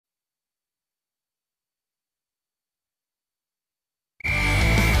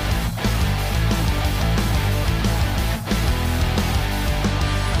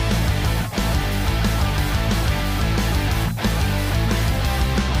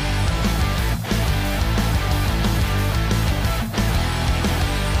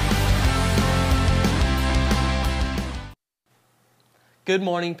Good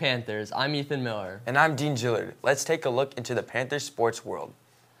morning, Panthers. I'm Ethan Miller. And I'm Dean Gillard. Let's take a look into the Panthers sports world.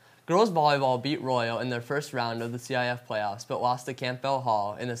 Girls volleyball beat Royal in their first round of the CIF playoffs, but lost to Campbell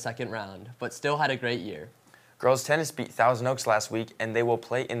Hall in the second round, but still had a great year. Girls tennis beat Thousand Oaks last week, and they will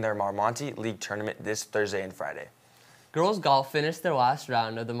play in their Marmonte League tournament this Thursday and Friday. Girls golf finished their last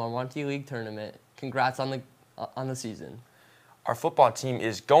round of the Marmonte League tournament. Congrats on the season. Our football team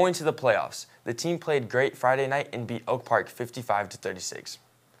is going to the playoffs. The team played great Friday night and beat Oak Park 55-36.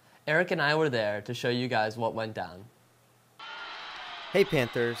 Eric and I were there to show you guys what went down. Hey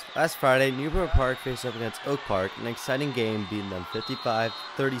Panthers, last Friday, Newborough Park faced up against Oak Park, an exciting game beating them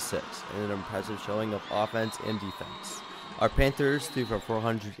 55-36 in an impressive showing of offense and defense. Our Panthers threw for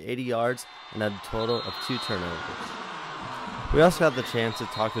 480 yards and had a total of 2 turnovers. We also had the chance to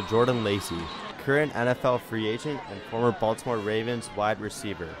talk to Jordan Lacey, current NFL free agent and former Baltimore Ravens wide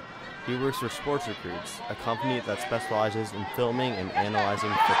receiver. He works for Sports Recruits, a company that specializes in filming and analyzing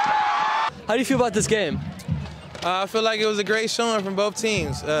football. How do you feel about this game? I feel like it was a great showing from both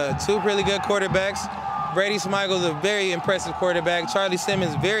teams. 2 really good quarterbacks. Brady Smigel is a very impressive quarterback. Charlie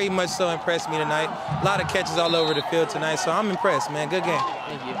Simmons very much so impressed me tonight. A lot of catches all over the field tonight, so I'm impressed, man. Good game.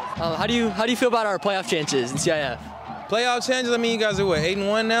 Thank you. How do you feel about our playoff chances in CIF? Playoff chances, I mean, you guys are what,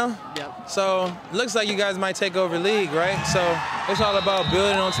 8-1 now? Yep. So looks like you guys might take over league, right? So it's all about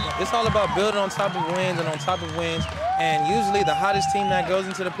building on top of wins and on top of wins. And usually the hottest team that goes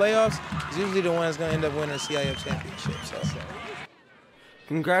into the playoffs is usually the one that's going to end up winning the CIF championship. So.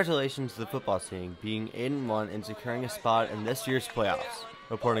 Congratulations to the football team being 8-1 and securing a spot in this year's playoffs.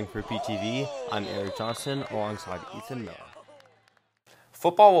 Reporting for PTV, I'm Eric Johnson alongside Ethan Miller.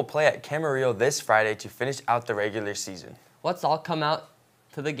 Football will play at Camarillo this Friday to finish out the regular season. Let's all come out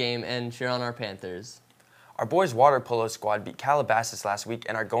to the game and cheer on our Panthers. Our boys' water polo squad beat Calabasas last week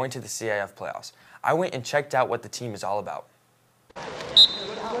and are going to the CIF playoffs. I went and checked out what the team is all about.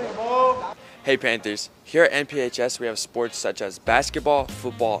 Hey Panthers, here at NPHS we have sports such as basketball,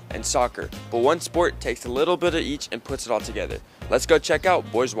 football, and soccer, but one sport takes a little bit of each and puts it all together. Let's go check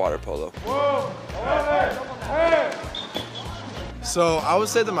out boys' water polo. So I would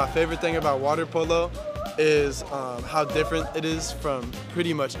say that my favorite thing about water polo is how different it is from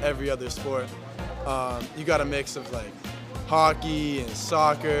pretty much every other sport. You got a mix of like hockey and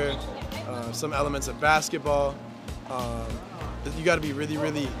soccer, some elements of basketball. You got to be really,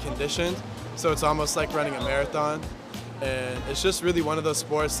 really conditioned. So it's almost like running a marathon. And it's just really one of those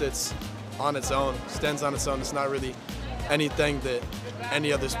sports that's on its own, stands on its own. It's not really anything that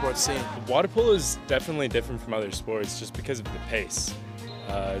any other sport's seen. Water polo is definitely different from other sports just because of the pace.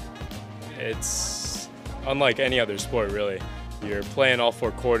 It's unlike any other sport, really. You're playing all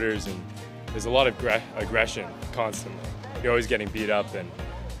 4 quarters and there's a lot of aggression constantly. You're always getting beat up and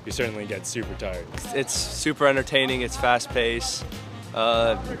you certainly get super tired. It's super entertaining, it's fast-paced,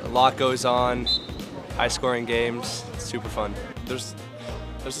 a lot goes on, high-scoring games, it's super fun. There's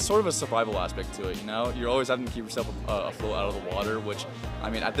a sort of a survival aspect to it, you know? You're always having to keep yourself afloat out of the water, which, I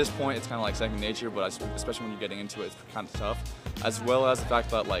mean, at this point, it's kind of like second nature, but especially when you're getting into it, it's kind of tough. As well as the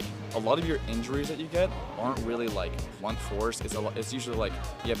fact that, like, a lot of your injuries that you get aren't really, like, blunt force. It's usually, like,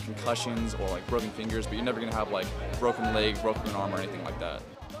 you have concussions or, like, broken fingers, but you're never going to have, like, broken leg, broken arm, or anything like that.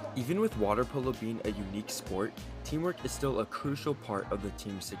 Even with water polo being a unique sport, teamwork is still a crucial part of the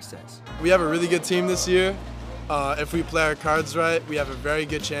team's success. We have a really good team this year. If we play our cards right, we have a very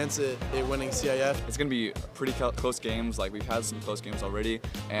good chance at winning CIF. It's going to be pretty close games. Like, we've had some close games already,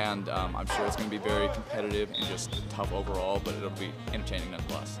 and I'm sure it's going to be very competitive and just tough overall, but it'll be entertaining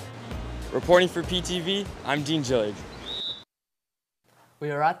nonetheless. Reporting for PTV, I'm Dean Gillard.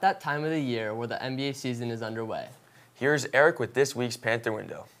 We are at that time of the year where the NBA season is underway. Here's Eric with this week's Panther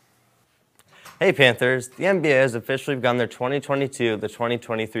Window. Hey Panthers, the NBA has officially begun their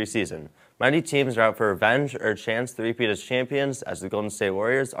 2022-2023 season. Many teams are out for revenge or a chance to repeat as champions, as the Golden State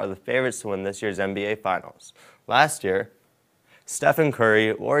Warriors are the favorites to win this year's NBA Finals. Last year, Stephen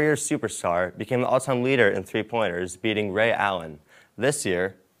Curry, Warriors superstar, became the all-time leader in three-pointers, beating Ray Allen. This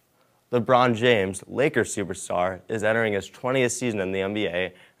year, LeBron James, Lakers superstar, is entering his 20th season in the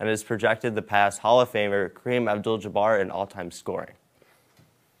NBA and is projected to pass Hall of Famer Kareem Abdul-Jabbar in all-time scoring.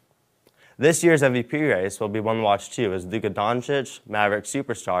 This year's MVP race will be one to watch too, as Luka Doncic, Maverick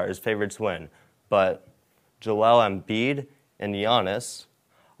superstar, is favored to win, but Joel Embiid and Giannis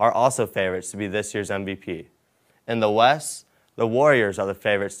are also favorites to be this year's MVP. In the West, the Warriors are the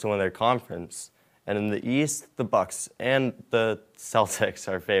favorites to win their conference, and in the East, the Bucks and the Celtics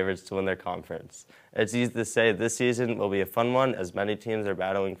are favorites to win their conference. It's easy to say this season will be a fun one, as many teams are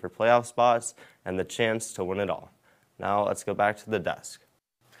battling for playoff spots and the chance to win it all. Now let's go back to the desk.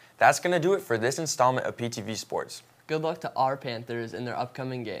 That's going to do it for this installment of PTV Sports. Good luck to our Panthers in their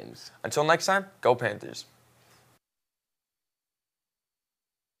upcoming games. Until next time, go Panthers.